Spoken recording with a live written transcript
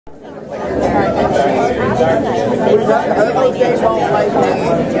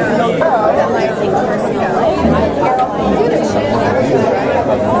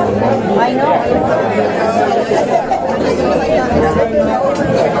I know.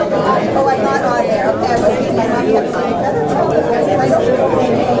 Oh, I'm not on there. Okay,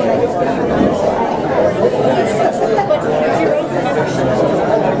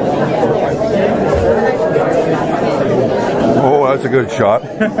 oh, that's a good shot.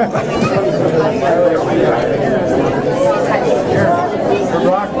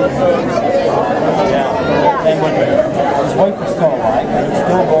 And when his wife was still alive, he was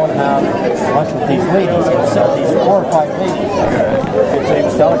still going to have lunch with these ladies. He was these 4 or 5 ladies. And so he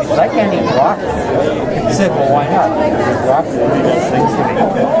was telling me, he said, I can't eat broccoli. He said, well, why not? Because broccoli only does things to me.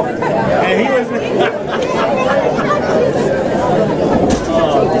 And he was...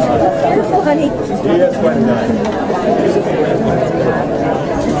 Careful, honey. He is funny guy.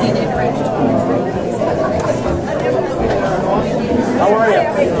 How are you?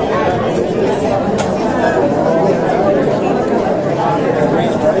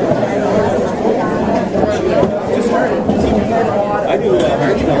 I do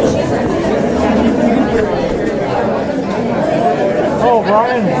Oh,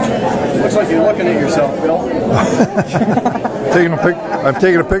 Brian. Looks like you're looking at yourself, Bill. I'm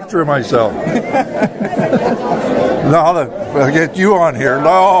taking a picture of myself. Now that I'll get you on here.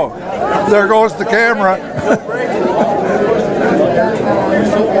 No, there goes the camera.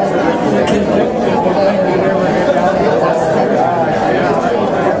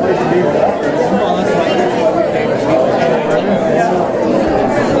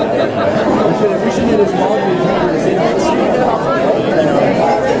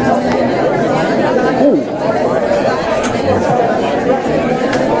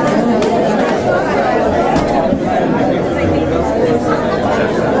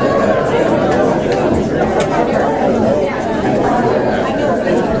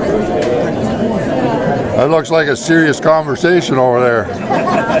 That looks like a serious conversation over there.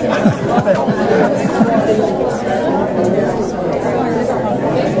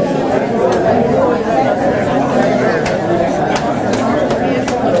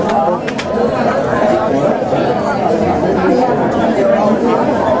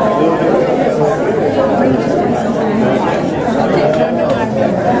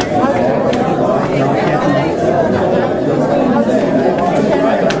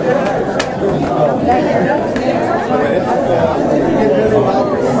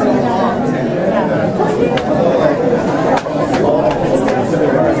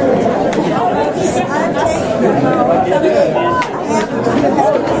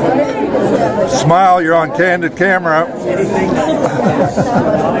 Smile, you're on candid camera.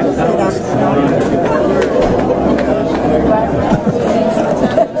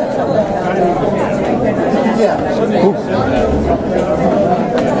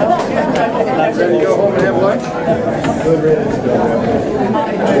 Ready to go home and have lunch?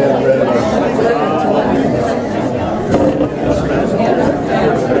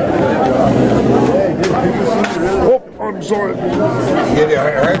 Oh, I'm sorry. You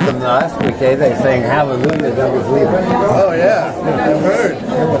heard them last week, eh? They sang hallelujah, don't believe it. Oh yeah, I've heard.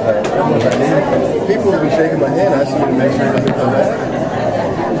 People will be shaking my hand asking me to make sure that they come back.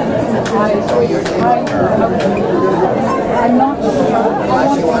 I'm not sure.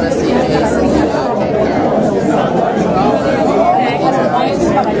 Unless you want to see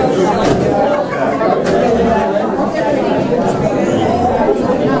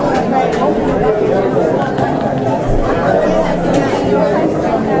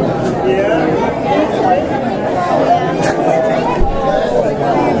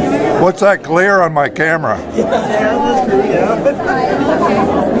What's that glare on my camera?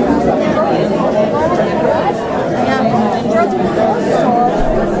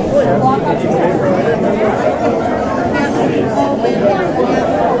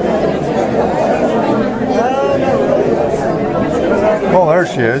 Oh, there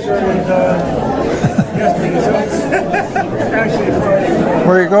she is.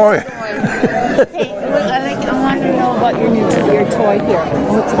 Where are you going? I want to know about your toy here.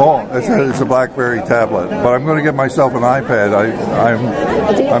 Oh, it's a BlackBerry tablet, but I'm going to get myself an iPad.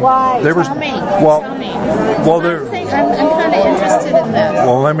 Why? They were, Tell me. well, Tell me. well, I'm kind of interested in this.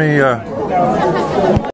 Well, let me.